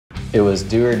It was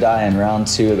do or die in round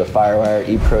 2 of the FireWire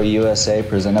E-Pro USA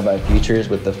presented by Futures,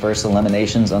 with the first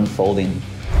eliminations unfolding.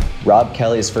 Rob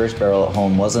Kelly's first barrel at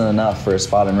home wasn't enough for a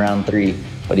spot in round 3,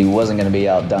 but he wasn't going to be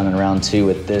outdone in round 2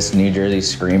 with this New Jersey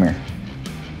screamer.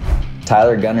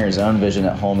 Tyler Gunner's own vision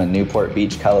at home in Newport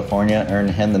Beach, California earned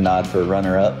him the nod for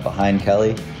runner-up behind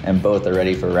Kelly, and both are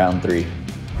ready for round 3.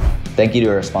 Thank you to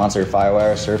our sponsor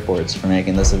FireWire Surfboards for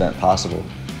making this event possible.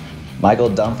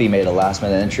 Michael Dunphy made a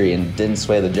last-minute entry and didn't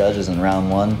sway the judges in round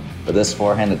 1, but this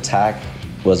forehand attack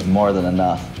was more than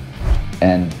enough.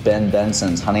 And Ben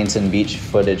Benson's Huntington Beach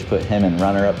footage put him in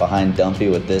runner-up behind Dunphy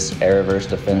with this air reverse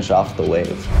to finish off the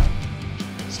wave.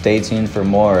 Stay tuned for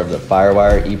more of the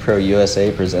FireWire E-Pro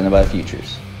USA presented by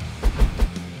Futures.